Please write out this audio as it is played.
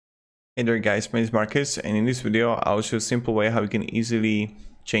Hey there guys, my name is Marcus, and in this video I'll show a simple way how you can easily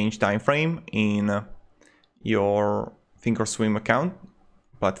change time frame in your ThinkOrSwim account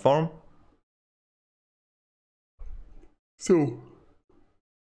platform. So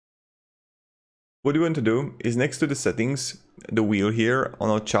what you want to do is next to the settings, the wheel here on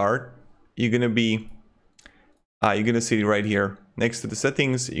our chart, you're gonna see it right here. Next to the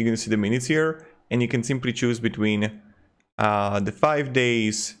settings, you're gonna see the minutes here, and you can simply choose between the 5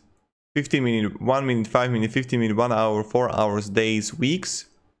 days, 15 minutes, 1 minute, 5 minutes, 15 minutes, 1 hour, 4 hours, days, weeks.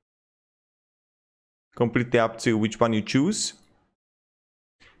 Completely up to which one you choose.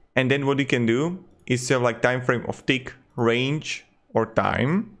 And then what you can do is have like time frame of tick, range, or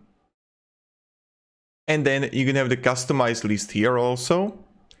time. And then you can have the customized list here also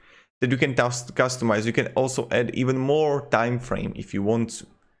that you can customize. You can also add even more time frame if you want to.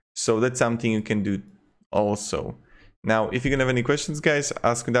 So that's something you can do also. Now, if you're gonna have any questions, guys,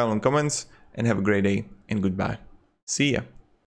 ask them down in the comments, and have a great day and goodbye. See ya.